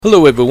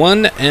Hello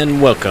everyone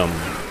and welcome.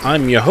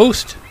 I'm your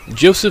host,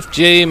 Joseph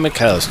J.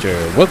 McAllister,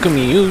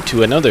 welcoming you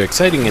to another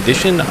exciting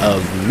edition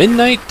of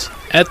Midnight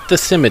at the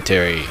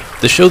Cemetery,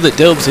 the show that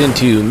delves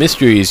into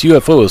mysteries,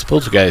 UFOs,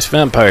 poltergeists,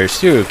 vampires,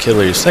 serial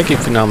killers, psychic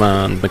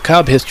phenomenon,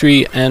 macabre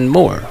history, and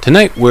more.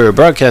 Tonight we're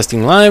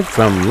broadcasting live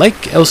from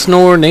Lake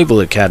Elsinore Naval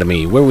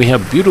Academy, where we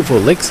have beautiful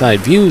lakeside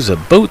views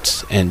of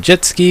boats and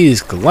jet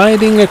skis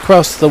gliding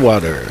across the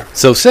water.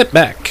 So sit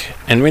back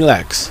and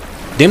relax,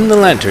 dim the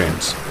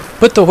lanterns,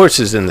 put the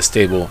horses in the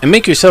stable, and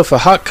make yourself a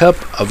hot cup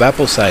of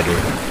apple cider,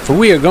 for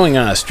we are going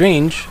on a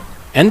strange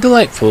and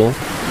delightful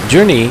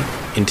journey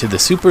into the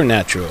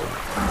supernatural.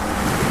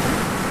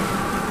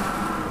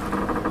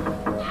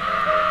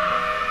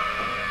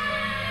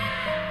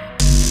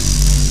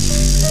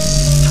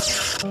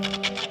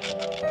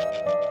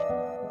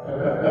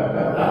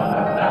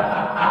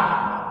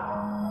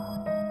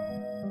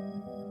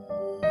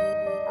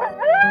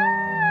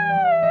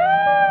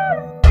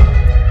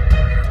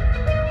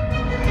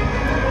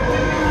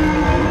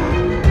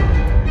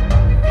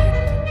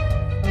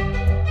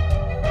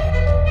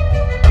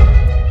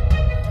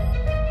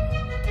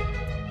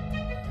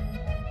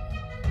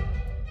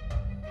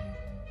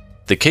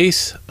 The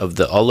Case of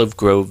the Olive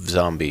Grove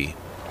Zombie.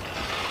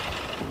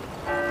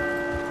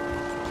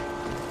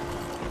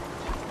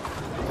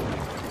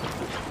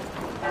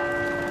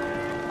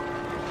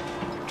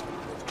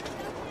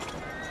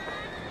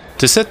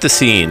 To set the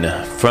scene,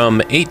 from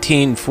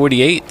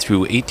 1848 through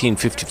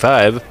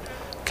 1855,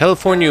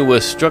 California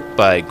was struck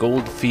by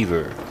gold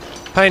fever.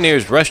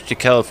 Pioneers rushed to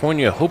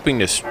California hoping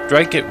to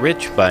strike it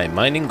rich by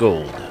mining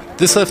gold.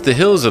 This left the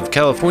hills of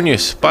California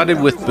spotted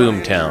with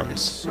boom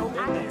towns.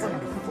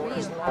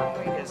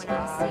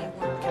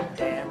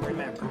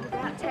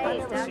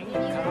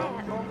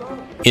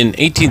 In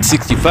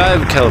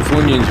 1865,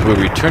 Californians were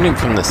returning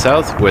from the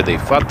South where they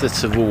fought the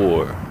Civil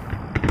War.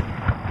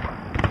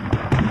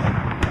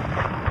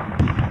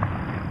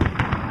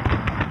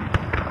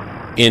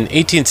 In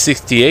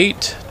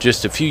 1868,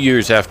 just a few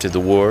years after the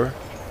war,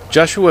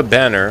 Joshua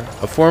Banner,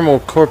 a former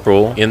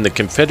corporal in the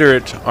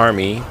Confederate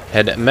Army,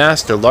 had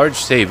amassed a large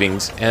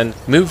savings and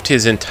moved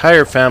his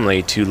entire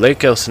family to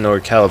Lake Elsinore,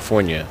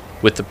 California,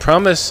 with the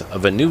promise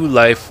of a new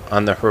life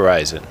on the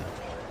horizon.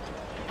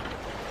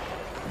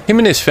 Him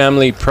and his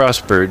family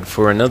prospered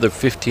for another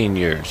 15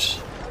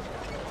 years.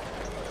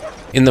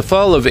 In the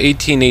fall of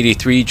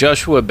 1883,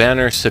 Joshua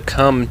Banner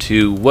succumbed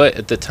to what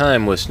at the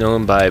time was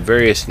known by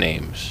various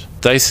names: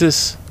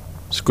 phthisis,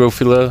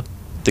 scrofula,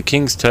 the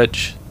King's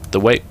Touch,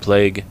 the White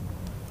Plague,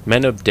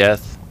 Men of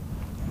Death,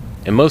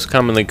 and most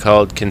commonly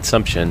called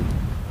consumption,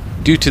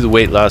 due to the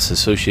weight loss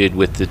associated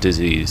with the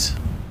disease.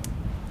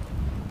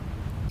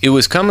 It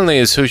was commonly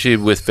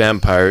associated with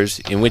vampires,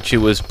 in which it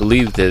was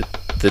believed that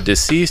the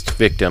deceased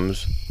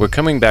victims were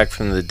coming back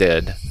from the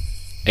dead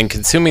and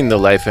consuming the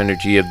life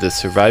energy of the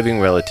surviving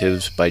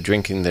relatives by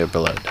drinking their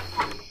blood.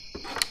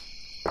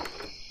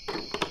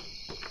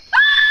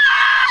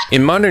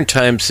 In modern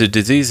times, the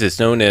disease is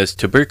known as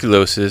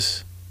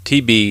tuberculosis,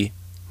 TB,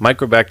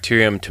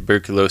 Mycobacterium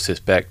tuberculosis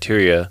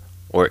bacteria,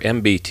 or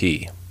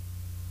MBT.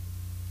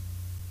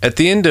 At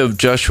the end of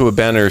Joshua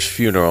Banner's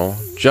funeral,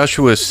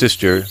 Joshua's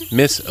sister,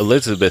 Miss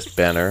Elizabeth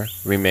Banner,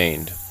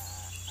 remained,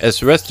 as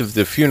the rest of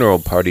the funeral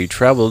party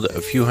traveled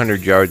a few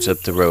hundred yards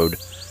up the road,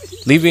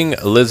 leaving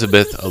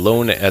Elizabeth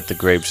alone at the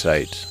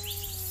gravesite.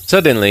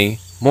 Suddenly,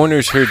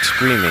 mourners heard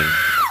screaming.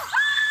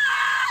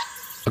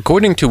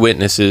 According to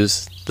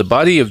witnesses, the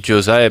body of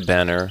Josiah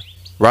Banner,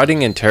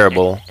 rotting and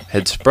terrible,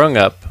 had sprung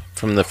up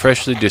from the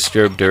freshly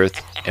disturbed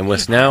earth and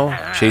was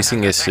now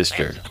chasing his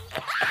sister.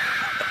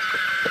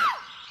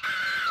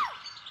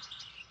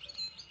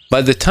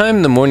 By the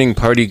time the mourning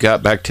party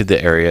got back to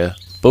the area,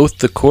 both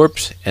the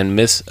corpse and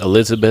Miss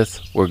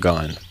Elizabeth were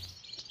gone.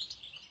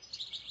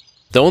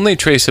 The only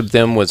trace of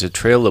them was a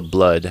trail of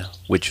blood,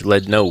 which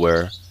led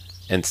nowhere,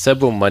 and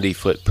several muddy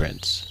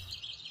footprints.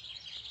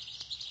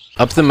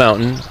 Up the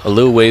mountain, a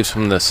little ways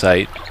from the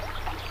site,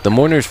 the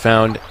mourners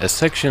found a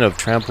section of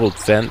trampled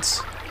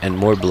fence and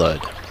more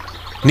blood.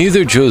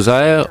 Neither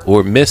Josiah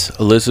or Miss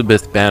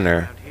Elizabeth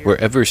Banner were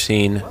ever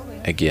seen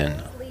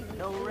again.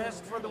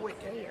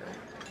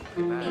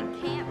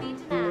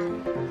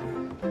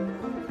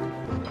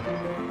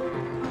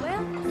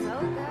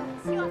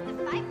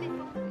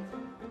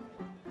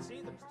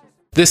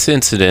 This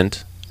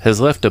incident has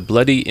left a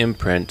bloody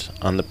imprint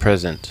on the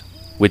present,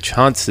 which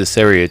haunts this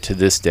area to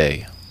this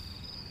day.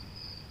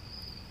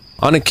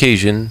 On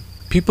occasion,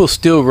 people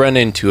still run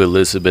into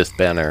Elizabeth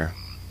Banner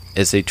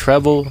as they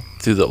travel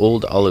through the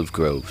old olive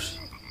groves.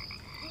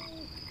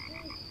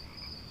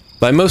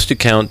 By most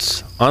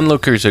accounts,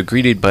 onlookers are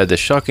greeted by the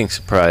shocking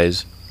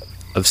surprise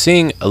of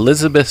seeing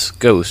Elizabeth's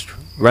ghost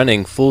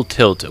running full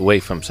tilt away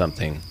from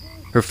something,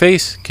 her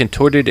face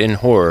contorted in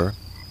horror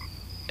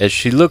as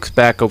she looks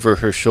back over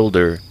her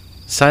shoulder,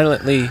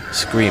 silently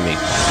screaming.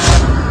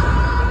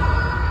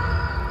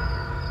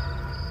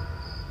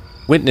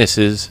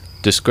 Witnesses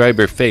describe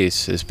her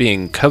face as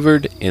being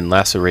covered in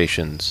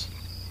lacerations.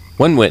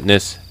 One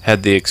witness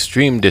had the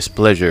extreme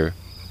displeasure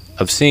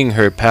of seeing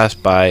her pass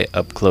by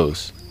up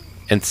close,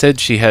 and said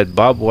she had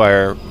barbed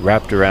wire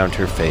wrapped around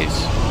her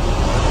face.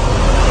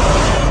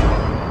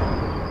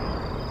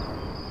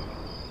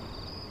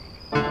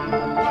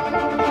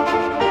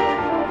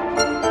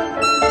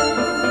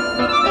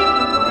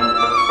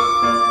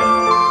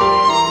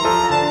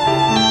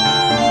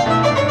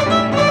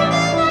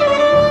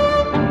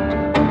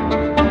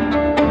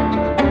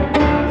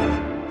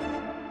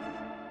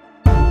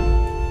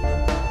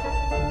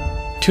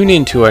 Tune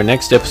in to our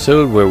next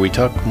episode where we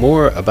talk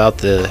more about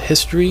the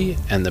history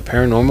and the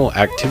paranormal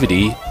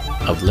activity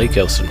of Lake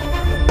Elsinore.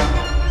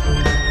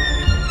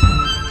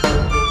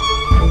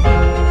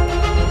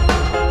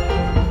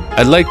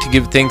 I'd like to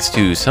give thanks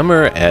to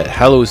Summer at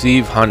Hallows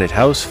Eve Haunted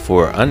House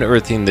for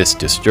unearthing this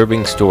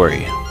disturbing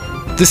story.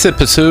 This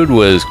episode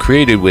was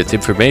created with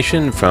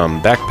information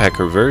from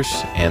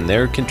Backpackerverse and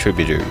their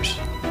contributors.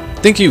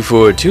 Thank you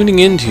for tuning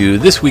in to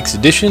this week's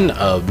edition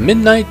of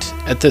Midnight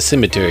at the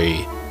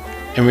Cemetery.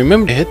 And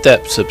remember to hit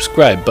that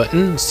subscribe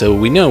button so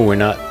we know we're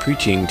not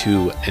preaching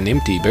to an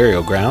empty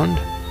burial ground.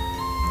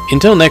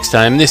 Until next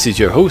time, this is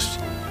your host,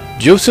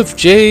 Joseph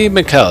J.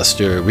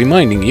 McAllister,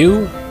 reminding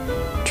you,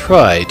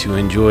 try to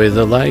enjoy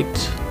the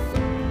light.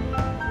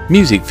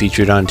 Music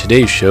featured on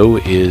today's show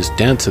is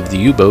Dance of the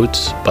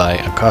U-Boats by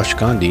Akash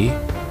Gandhi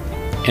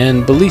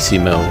and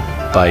Bellissimo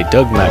by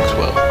Doug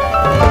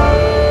Maxwell.